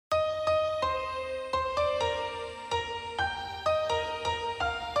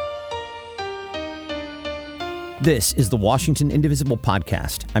This is the Washington Indivisible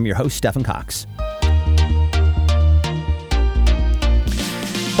podcast. I'm your host, Stephen Cox.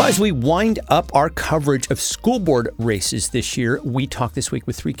 Well, as we wind up our coverage of school board races this year, we talked this week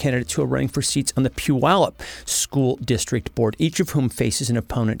with three candidates who are running for seats on the Puyallup School District Board, each of whom faces an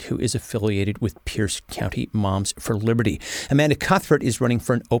opponent who is affiliated with Pierce County Moms for Liberty. Amanda Cuthbert is running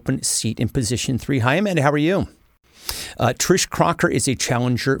for an open seat in position 3. Hi, Amanda. How are you? Trish Crocker is a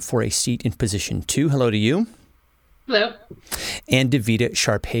challenger for a seat in position 2. Hello to you. Hello. And Davida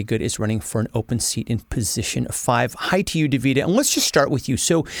Sharp-Haygood is running for an open seat in position 5. Hi to you, Davida. And let's just start with you.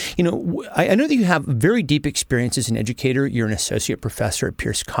 So, I know that you have very deep experience as an educator. You're an associate professor at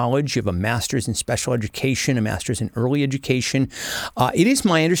Pierce College. You have a master's in special education, a master's in early education. It is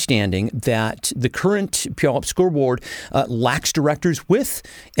my understanding that the current Puyallup School Board lacks directors with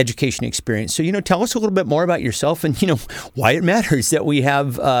education experience. So, tell us a little bit more about yourself and, why it matters that we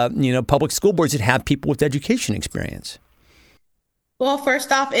have, public school boards that have people with education experience. Well,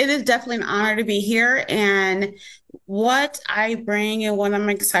 first off, it is definitely an honor to be here. And what I bring and what I'm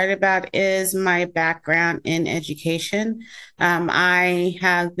excited about is my background in education. I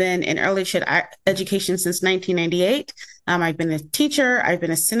have been in early education since 1998. I've been a teacher. I've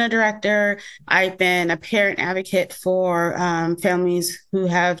been a center director. I've been a parent advocate for families who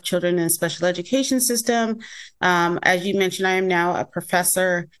have children in the special education system. As you mentioned, I am now a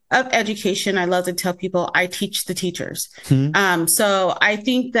professor of education. I love to tell people I teach the teachers. So I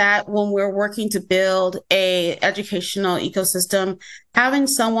think that when we're working to build a educational ecosystem, having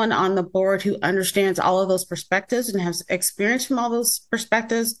someone on the board who understands all of those perspectives and has experience from all those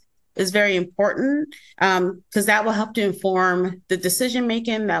perspectives is very important, because that will help to inform the decision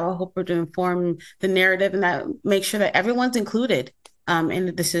making, that will help to inform the narrative, and that make sure that everyone's included in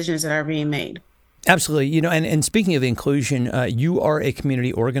the decisions that are being made. Absolutely. And speaking of inclusion, you are a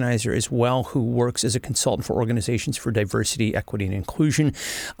community organizer as well who works as a consultant for organizations for diversity, equity, and inclusion.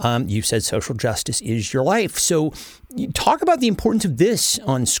 You said social justice is your life. So talk about the importance of this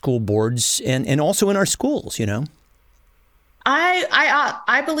on school boards and also in our schools,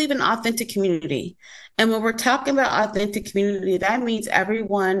 I believe in authentic community. And when we're talking about authentic community, that means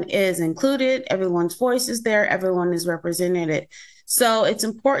everyone is included, everyone's voice is there, everyone is represented. So it's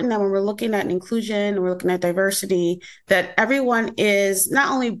important that when we're looking at inclusion, we're looking at diversity, that everyone is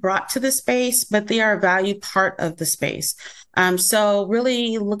not only brought to the space, but they are a valued part of the space. So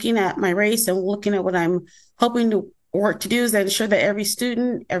really looking at my race and looking at what I'm hoping to work to do is ensure that every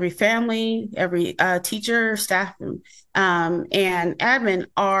student, every family, every teacher, staff, and admin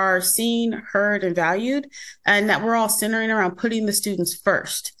are seen, heard, and valued, and that we're all centering around putting the students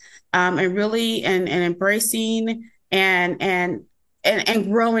first, and really and embracing and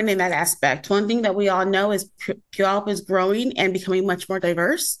growing in that aspect. One thing that we all know is Puyallup is growing and becoming much more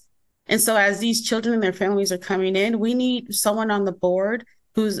diverse. And so as these children and their families are coming in, we need someone on the board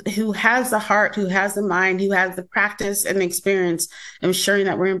who has the heart, who has the mind, who has the practice and the experience, ensuring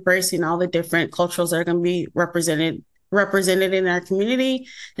that we're embracing all the different cultures that are going to be represented in our community,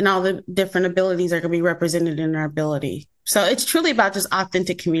 and all the different abilities that are going to be represented in our ability. So it's truly about just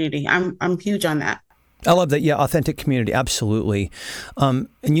authentic community. I'm huge on that. I love that. Yeah, authentic community. Absolutely. And,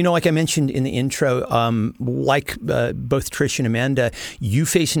 like I mentioned in the intro, both Trish and Amanda, you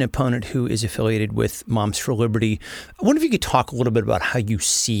face an opponent who is affiliated with Moms for Liberty. I wonder if you could talk a little bit about how you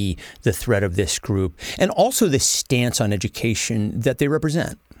see the threat of this group and also the stance on education that they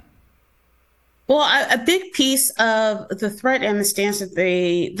represent. Well, a big piece of the threat and the stance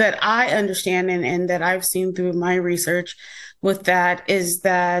that I understand and that I've seen through my research with that is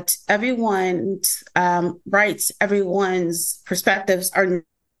that everyone's rights, everyone's perspectives are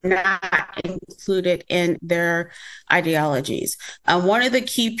not included in their ideologies. One of the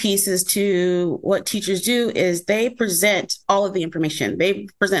key pieces to what teachers do is they present all of the information. They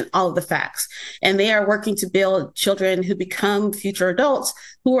present all of the facts, and they are working to build children who become future adults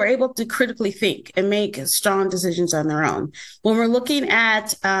who are able to critically think and make strong decisions on their own. When we're looking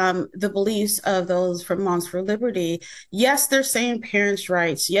at the beliefs of those from Moms for Liberty, yes, they're saying parents'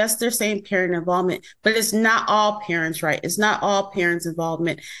 rights. Yes, they're saying parent involvement, but it's not all parents' right. It's not all parents'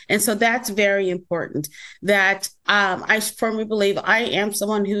 involvement. And so that's very important, that I firmly believe I am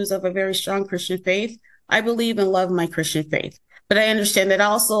someone who's of a very strong Christian faith. I believe and love my Christian faith. But I understand that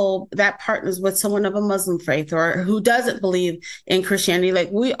also that partners with someone of a Muslim faith or who doesn't believe in Christianity. Like,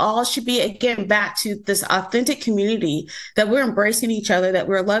 we all should be, again, back to this authentic community, that we're embracing each other, that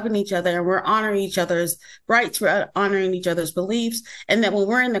we're loving each other, and we're honoring each other's rights, we're honoring each other's beliefs. And that when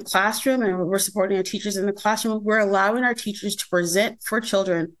we're in the classroom and we're supporting our teachers in the classroom, we're allowing our teachers to present for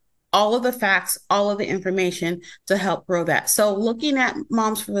children all of the facts, all of the information to help grow that. So looking at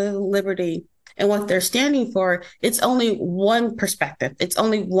Moms for Liberty, and what they're standing for, it's only one perspective. It's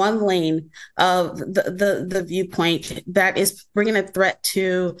only one lane of the viewpoint that is bringing a threat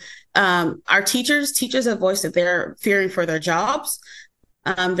to our teachers. Teachers have voiced that they're fearing for their jobs.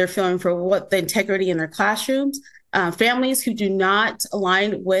 They're fearing for what the integrity in their classrooms. Families who do not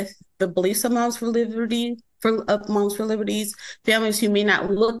align with the beliefs of Moms for Liberty, Moms for Liberties, families who may not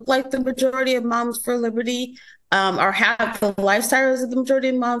look like the majority of Moms for Liberty, or have the lifestyles of the majority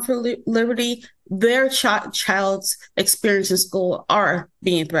of Moms for Liberty, their child's experience in school are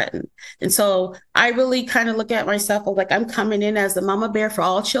being threatened. And so I really kind of look at myself like I'm coming in as the mama bear for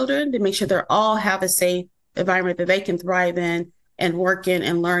all children to make sure they all have a safe environment that they can thrive in and work in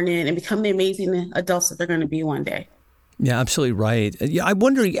and learn in and become the amazing adults that they're going to be one day. Yeah, absolutely right. Yeah, I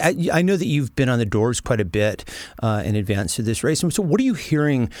wonder, I know that you've been on the doors quite a bit in advance of this race. So what are you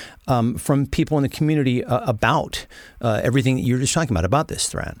hearing from people in the community about everything that you're just talking about this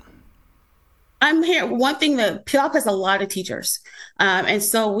threat? I'm here. One thing, that Puyallup has a lot of teachers. And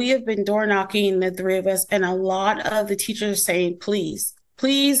so we have been door knocking, the three of us, and a lot of the teachers saying, please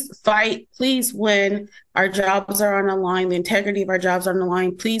fight, please win. Our jobs are on the line. The integrity of our jobs are on the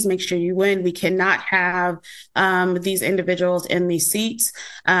line. Please make sure you win. We cannot have these individuals in these seats.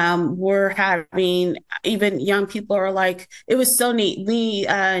 We're having, even young people are like, it was so neat. Me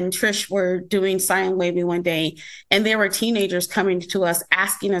and Trish were doing sign waving one day, and there were teenagers coming to us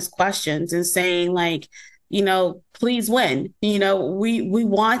asking us questions and saying like, please win. We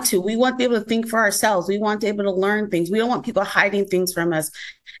want to be able to think for ourselves. We want to be able to learn things. We don't want people hiding things from us.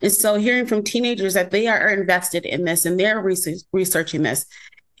 And so hearing from teenagers that they are invested in this and they're researching this,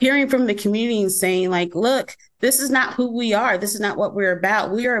 hearing from the community and saying like, look, this is not who we are. This is not what we're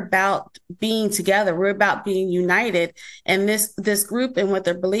about. We are about being together. We're about being united. And this group and what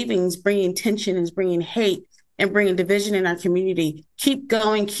they're believing is bringing tension, is bringing hate and bringing division in our community. Keep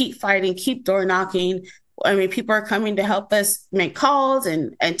going, keep fighting, keep door knocking. I mean, people are coming to help us make calls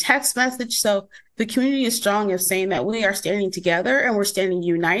and text message. So the community is strong of saying that we are standing together and we're standing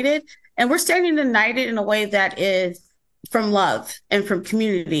united, and we're standing united in a way that is from love and from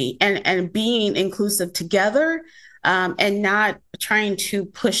community and being inclusive together, and not trying to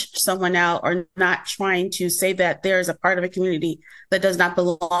push someone out or not trying to say that there is a part of a community that does not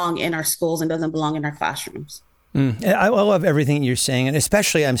belong in our schools and doesn't belong in our classrooms. I love everything you're saying, and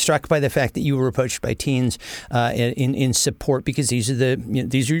especially I'm struck by the fact that you were approached by teens in support, because these are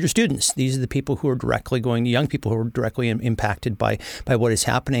these are your students. These are the people who are young people who are directly impacted by what is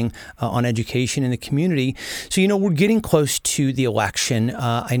happening on education in the community. So we're getting close to the election.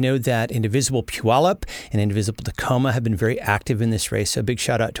 I know that Indivisible Puyallup and Indivisible Tacoma have been very active in this race. So a big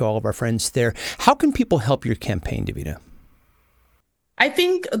shout out to all of our friends there. How can people help your campaign, Davida? I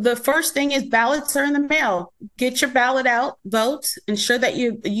think the first thing is ballots are in the mail. Get your ballot out, vote, ensure that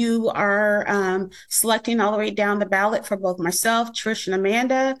you are selecting all the way down the ballot for both myself, Trish, and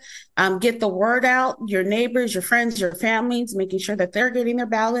Amanda. Get the word out, your neighbors, your friends, your families, making sure that they're getting their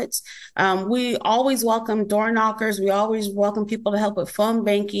ballots. We always welcome door knockers. We always welcome people to help with phone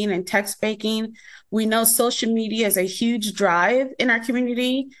banking and text banking. We know social media is a huge drive in our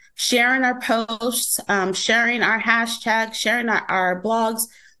community, sharing our posts, sharing our hashtags, sharing our blogs,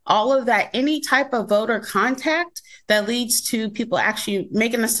 all of that, any type of voter contact that leads to people actually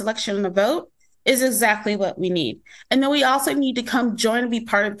making a selection on the vote is exactly what we need. And then we also need to come join and be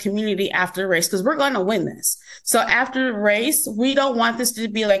part of the community after the race, because we're going to win this. So after the race, we don't want this to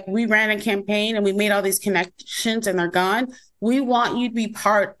be like we ran a campaign and we made all these connections and they're gone. We want you to be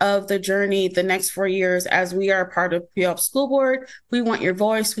part of the journey the next 4 years as we are part of Puyallup School Board. We want your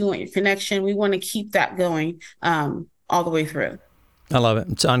voice. We want your connection. We want to keep that going all the way through. I love it.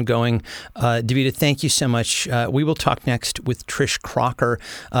 It's ongoing. Davida, thank you so much. We will talk next with Trish Crocker.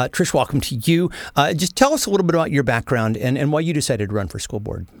 Trish, welcome to you. Just tell us a little bit about your background and why you decided to run for school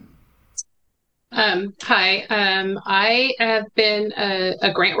board. Hi. I have been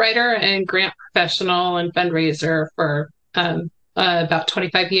a grant writer and grant professional and fundraiser for about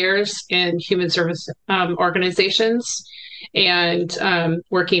 25 years in human service organizations, and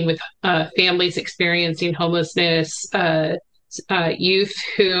working with families experiencing homelessness, youth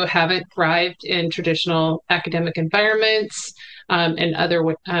who haven't thrived in traditional academic environments, and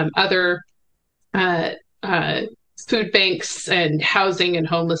other food banks and housing and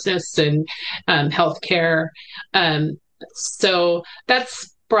homelessness and healthcare. So that's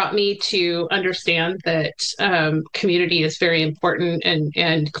brought me to understand that community is very important,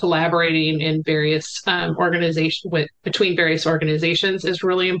 and collaborating in various between various organizations is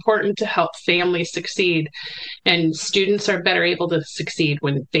really important to help families succeed. And students are better able to succeed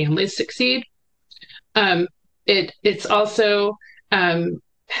when families succeed. It's also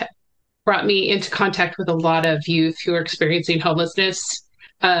brought me into contact with a lot of youth who are experiencing homelessness,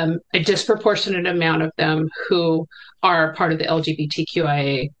 a disproportionate amount of them who are part of the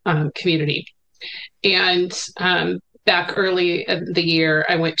LGBTQIA community. And back early in the year,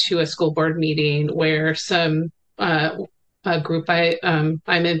 I went to a school board meeting where a group I'm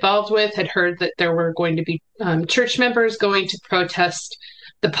involved with had heard that there were going to be church members going to protest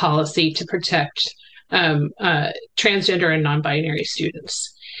the policy to protect transgender and non-binary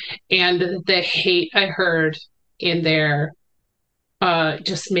students. And the hate I heard in there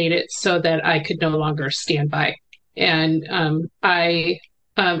just made it so that I could no longer stand by. And I'm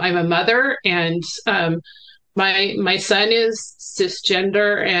a mother, and my son is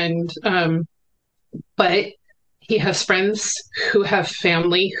cisgender, and but he has friends who have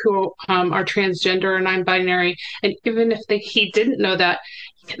family who are transgender and non-binary. And even if he didn't know that,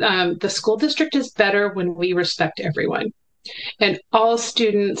 the school district is better when we respect everyone. And all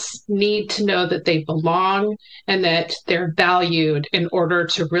students need to know that they belong and that they're valued in order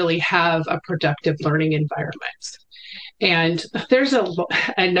to really have a productive learning environment. And there's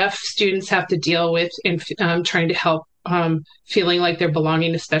enough students have to deal with in trying to help feeling like they're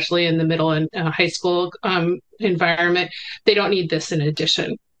belonging, especially in the middle and high school environment. They don't need this in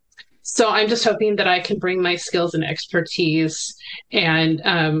addition. So I'm just hoping that I can bring my skills and expertise and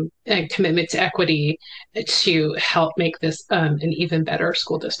commitment to equity to help make this an even better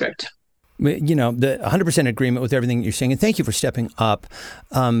school district. You know, the 100% agreement with everything you're saying, and thank you for stepping up.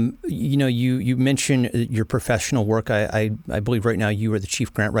 You know, you mentioned your professional work. I believe right now you are the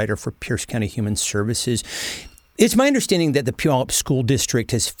chief grant writer for Pierce County Human Services. It's my understanding that the Puyallup School District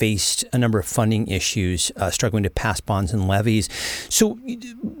has faced a number of funding issues, struggling to pass bonds and levies. So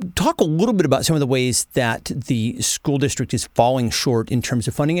talk a little bit about some of the ways that the school district is falling short in terms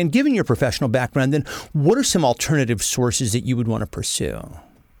of funding. And given your professional background, then what are some alternative sources that you would want to pursue?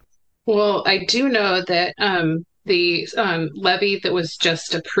 Well, I do know that the levy that was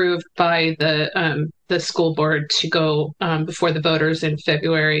just approved by the school board to go before the voters in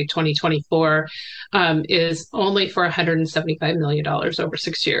February 2024 is only for $175 million over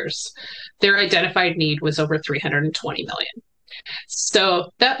 6 years. Their identified need was over $320 million.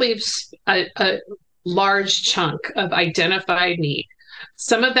 So that leaves a large chunk of identified need.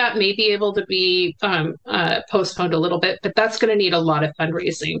 Some of that may be able to be postponed a little bit, but that's going to need a lot of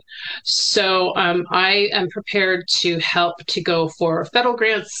fundraising. So I am prepared to help to go for federal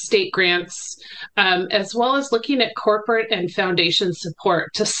grants, state grants, as well as looking at corporate and foundation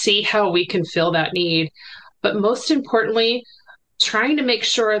support to see how we can fill that need. But most importantly, trying to make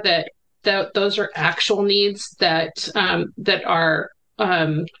sure that those are actual needs that are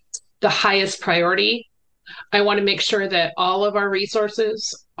the highest priority. I want to make sure that all of our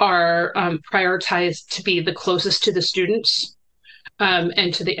resources are prioritized to be the closest to the students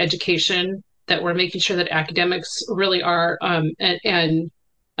and to the education, that we're making sure that academics really are, and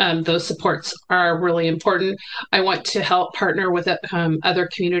those supports are really important. I want to help partner with other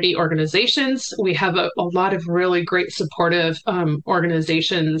community organizations. We have a lot of really great supportive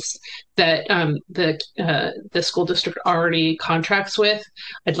organizations that the school district already contracts with.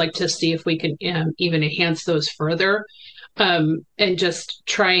 I'd like to see if we can even enhance those further, and just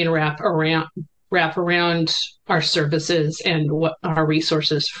try and wrap around our services and what our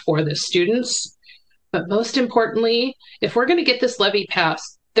resources for the students. But most importantly, if we're going to get this levy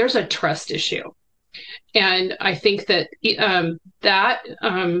passed, there's a trust issue. And I think that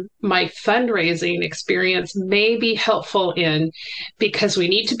my fundraising experience may be helpful because we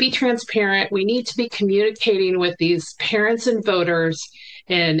need to be transparent. We need to be communicating with these parents and voters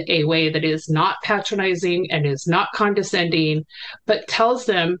in a way that is not patronizing and is not condescending, but tells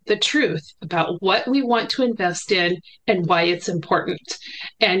them the truth about what we want to invest in and why it's important,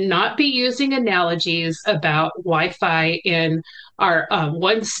 and not be using analogies about Wi-Fi in our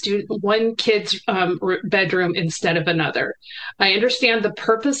one kid's bedroom instead of another. I understand the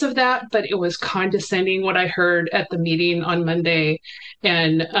purpose of that, but it was condescending what I heard at the meeting on Monday,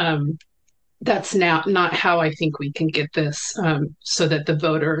 and that's not how I think we can get this so that the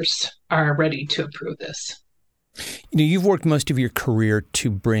voters are ready to approve this. You know, you've worked most of your career to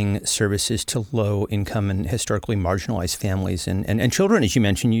bring services to low-income and historically marginalized families and children, as you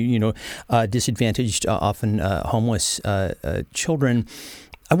mentioned. Disadvantaged, often homeless children.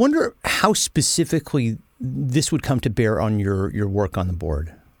 I wonder how specifically this would come to bear on your work on the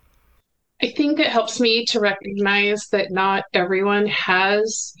board. I think it helps me to recognize that not everyone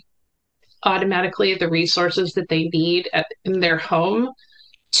has automatically the resources that they need in their home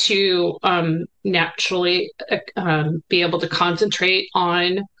to naturally be able to concentrate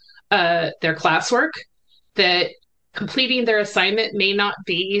on their classwork, that completing their assignment may not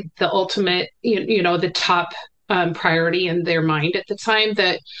be the ultimate, the top priority in their mind at the time.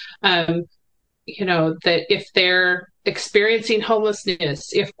 Um, that if they're experiencing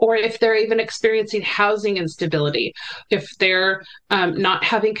homelessness, if they're even experiencing housing instability, if they're not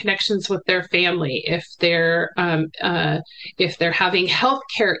having connections with their family, if they're having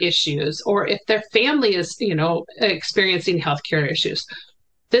healthcare issues, or if their family is, experiencing healthcare issues,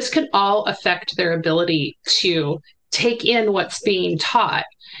 this can all affect their ability to take in what's being taught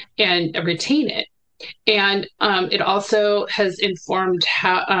and retain it. And it also has informed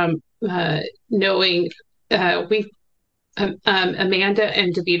how knowing we Amanda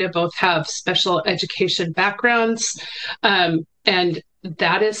and Davida both have special education backgrounds, and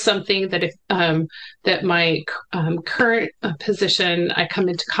that is something that if that my current position, I come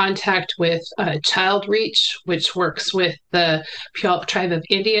into contact with Child Reach, which works with the Puyallup Tribe of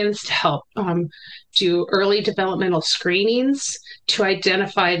Indians to help do early developmental screenings to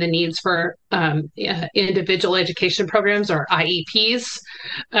identify the needs for individual education programs, or IEPs.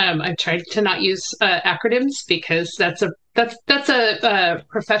 I've tried to not use acronyms because that's a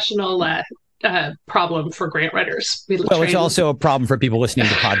professional problem for grant writers. It's also a problem for people listening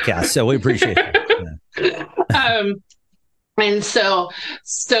to podcasts, so we appreciate it. And so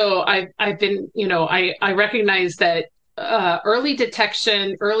I've been, I recognize that early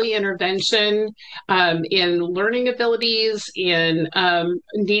detection, early intervention in learning abilities, in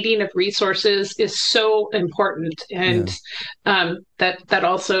needing of resources is so important. And that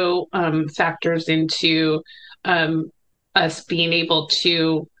also factors into us being able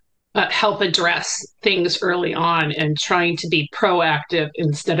to help address things early on and trying to be proactive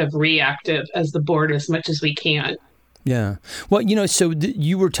instead of reactive as the board as much as we can. Yeah. Well,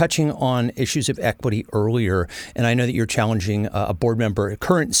 you were touching on issues of equity earlier, and I know that you're challenging a board member, a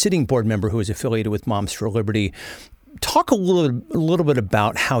current sitting board member who is affiliated with Moms for Liberty. Talk a little bit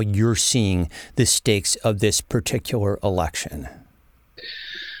about how you're seeing the stakes of this particular election.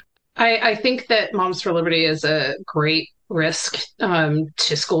 I think that Moms for Liberty is a great risk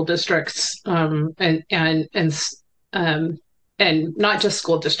to school districts, and not just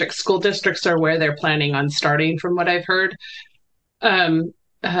school districts. School districts are where they're planning on starting, from what I've heard. There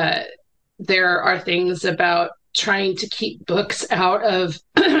are things about trying to keep books out of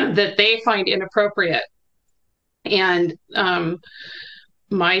that they find inappropriate. And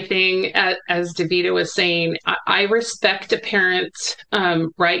my thing, as Davida was saying, I respect a parent's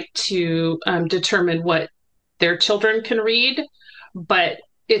right to determine what their children can read, but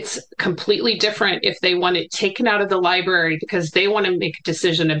it's completely different if they want it taken out of the library because they want to make a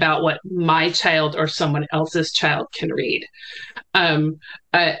decision about what my child or someone else's child can read.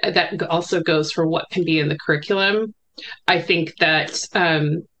 That also goes for what can be in the curriculum. I think that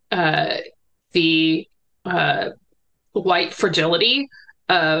the white fragility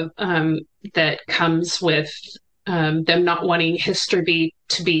of that comes with them not wanting history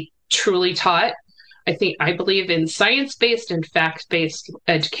to be truly taught. I believe in science-based and fact-based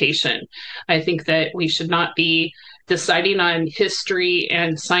education. I think that we should not be deciding on history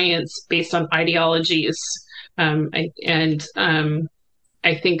and science based on ideologies. I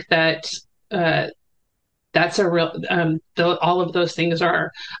think that that's a real, all of those things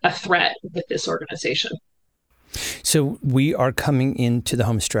are a threat with this organization. So we are coming into the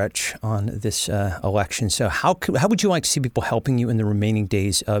home stretch on this election. So how would you like to see people helping you in the remaining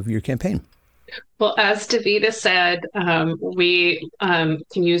days of your campaign? Well, as Davida said, we can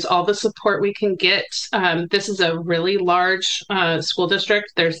use all the support we can get. This is a really large school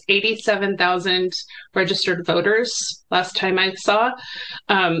district. There's 87,000 registered voters last time I saw.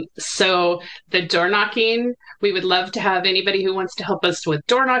 So the door knocking, we would love to have anybody who wants to help us with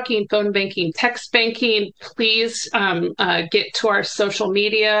door knocking, phone banking, text banking. Please get to our social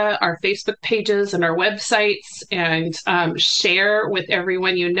media, our Facebook pages and our websites, and share with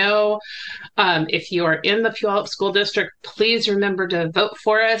everyone you know. If you are in the Puyallup School District, please remember to vote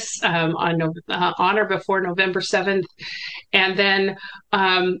for us on or before November 7th. And then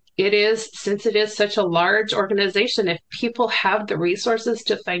since it is such a large organization, if people have the resources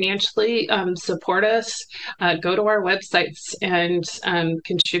to financially support us, go to our websites and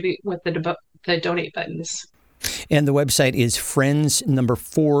contribute with the donate buttons. And the website is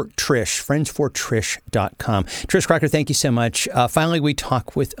friends4trish, friends4trish.com. Trish Crocker, thank you so much. Finally, we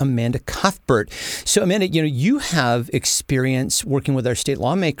talk with Amanda Cuthbert. So, Amanda, you have experience working with our state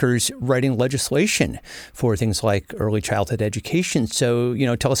lawmakers writing legislation for things like early childhood education. So,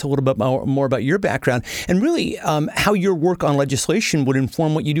 tell us a little bit more about your background and really how your work on legislation would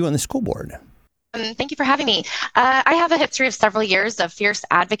inform what you do on the school board. Thank you for having me. I have a history of several years of fierce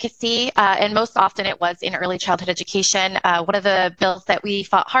advocacy, and most often it was in early childhood education. One of the bills that we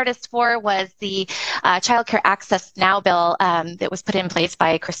fought hardest for was the Child Care Access Now bill that was put in place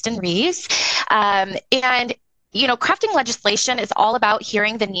by Kristen Reeves. And crafting legislation is all about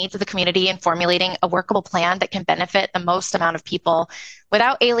hearing the needs of the community and formulating a workable plan that can benefit the most amount of people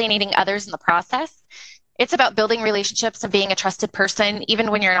without alienating others in the process. It's about building relationships and being a trusted person,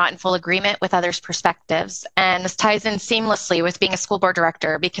 even when you're not in full agreement with others' perspectives. And this ties in seamlessly with being a school board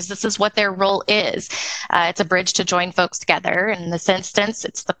director because this is what their role is. It's a bridge to join folks together. In this instance,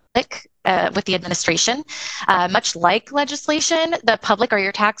 it's the public with the administration. Much like legislation, the public are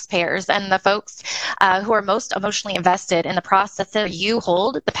your taxpayers and the folks who are most emotionally invested in the process that you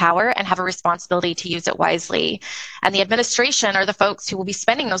hold the power and have a responsibility to use it wisely. And the administration are the folks who will be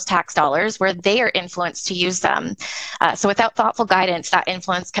spending those tax dollars where they are influenced to use them. So without thoughtful guidance, that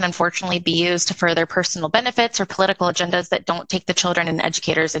influence can unfortunately be used to further personal benefits or political agendas that don't take the children and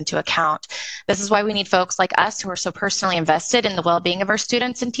educators into account. This is why we need folks like us who are so personally invested in the well-being of our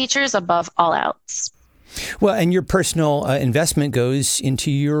students and teachers above all else. Well, and your personal investment goes into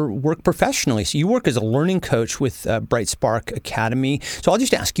your work professionally. So you work as a learning coach with Bright Spark Academy. So I'll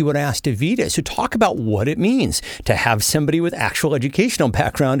just ask you what I asked Davida. So talk about what it means to have somebody with actual educational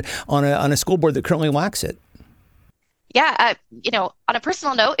background on a school board that currently lacks it. Yeah, on a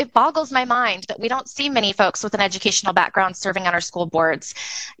personal note, it boggles my mind that we don't see many folks with an educational background serving on our school boards.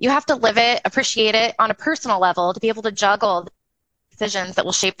 You have to live it, appreciate it on a personal level to be able to juggle decisions that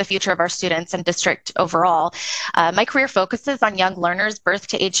will shape the future of our students and district overall. My career focuses on young learners birth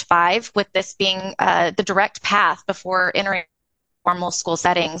to age 5, with this being the direct path before entering formal school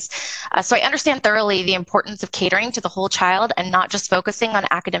settings. So I understand thoroughly the importance of catering to the whole child and not just focusing on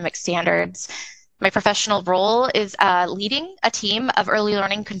academic standards. My professional role is leading a team of early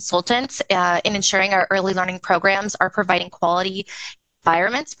learning consultants in ensuring our early learning programs are providing quality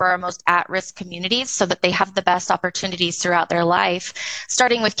environments for our most at-risk communities so that they have the best opportunities throughout their life,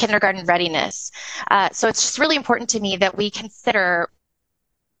 starting with kindergarten readiness. So it's just really important to me that we consider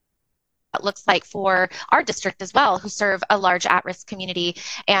what it looks like for our district as well, who serve a large at-risk community.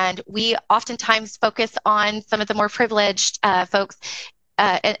 And we oftentimes focus on some of the more privileged folks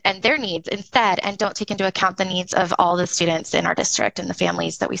and their needs instead, and don't take into account the needs of all the students in our district and the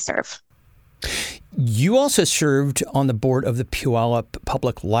families that we serve. You also served on the board of the Puyallup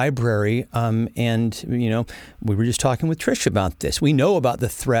Public Library, and we were just talking with Trish about this. We know about the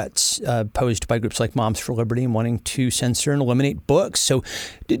threats posed by groups like Moms for Liberty and wanting to censor and eliminate books. So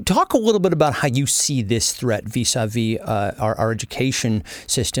talk a little bit about how you see this threat vis-a-vis our education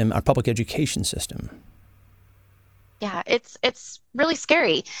system, our public education system. Yeah, it's really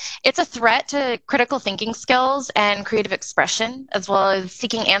scary. It's a threat to critical thinking skills and creative expression, as well as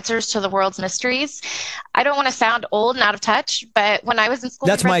seeking answers to the world's mysteries. I don't want to sound old and out of touch, but when I was in school,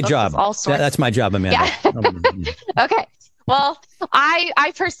 that's my job. That's my job, Amanda. Yeah. Okay. Well,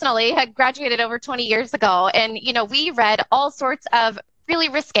 I personally had graduated over 20 years ago, and we read all sorts of really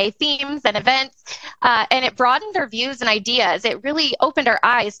risque themes and events, and it broadened our views and ideas. It really opened our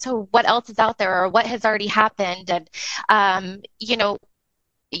eyes to what else is out there or what has already happened. And,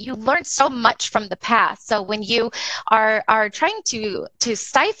 you learn so much from the past. So when you are trying to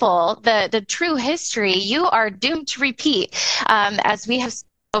stifle the true history, you are doomed to repeat, as we have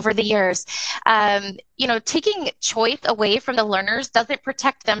over the years. Taking choice away from the learners doesn't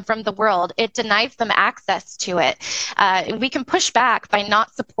protect them from the world. It denies them access to it. We can push back by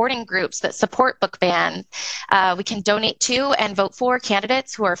not supporting groups that support book bans. We can donate to and vote for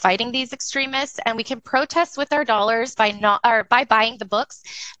candidates who are fighting these extremists, and we can protest with our dollars by buying the books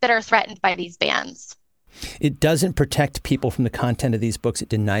that are threatened by these bans. It doesn't protect people from the content of these books. It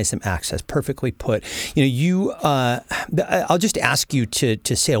denies them access. Perfectly put. I'll just ask you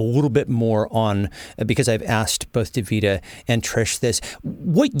to say a little bit more on, because I've asked both Davida and Trish this,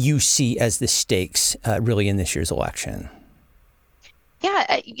 what you see as the stakes really in this year's election.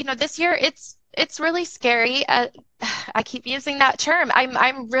 Yeah, this year it's really scary. I keep using that term.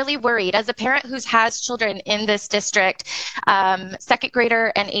 I'm really worried as a parent who has children in this district, second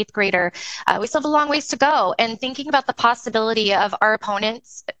grader and eighth grader. We still have a long ways to go. And thinking about the possibility of our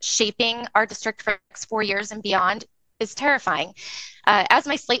opponents shaping our district for the next 4 years and beyond is terrifying. As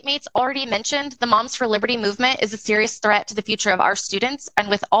my slate mates already mentioned, the Moms for Liberty movement is a serious threat to the future of our students. And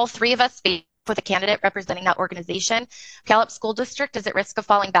with all three of us facing with a candidate representing that organization. Puyallup School District is at risk of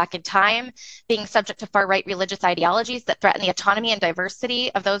falling back in time, being subject to far-right religious ideologies that threaten the autonomy and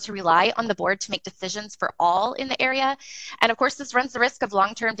diversity of those who rely on the board to make decisions for all in the area. And of course, this runs the risk of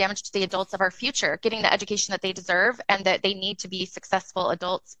long-term damage to the adults of our future, getting the education that they deserve and that they need to be successful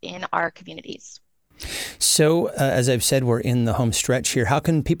adults in our communities. So, as I've said, we're in the home stretch here. How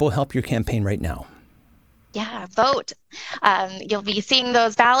can people help your campaign right now? Yeah, vote. You'll be seeing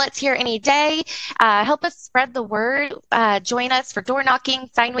those ballots here any day. Help us spread the word. Join us for door knocking,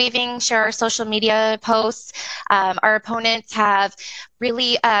 sign waving, share our social media posts. Our opponents have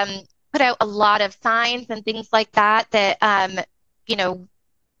really put out a lot of signs and things like that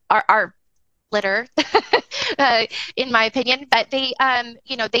are litter, in my opinion, but they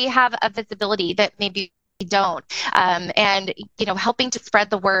have a visibility that maybe don't. And helping to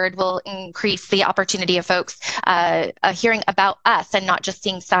spread the word will increase the opportunity of folks hearing about us and not just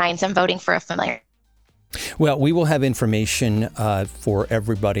seeing signs and voting for a familiar. Well, we will have information for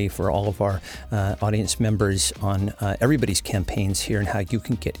everybody, for all of our audience members on everybody's campaigns here and how you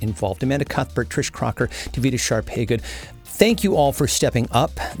can get involved. Amanda Cuthbert, Trish Crocker, Davida Sharp-Haygood. Thank you all for stepping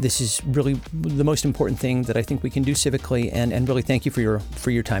up. This is really the most important thing that I think we can do civically, and really thank you for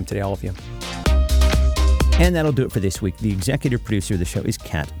your time today, all of you. And that'll do it for this week. The executive producer of the show is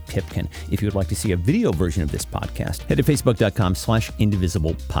Kat Pipkin. If you would like to see a video version of this podcast, head to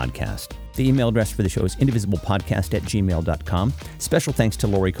facebook.com/indivisiblepodcast. The email address for the show is indivisiblepodcast@gmail.com. Special thanks to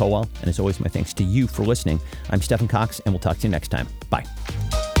Lori Colwell. And as always, my thanks to you for listening. I'm Stephen Cox, and we'll talk to you next time. Bye.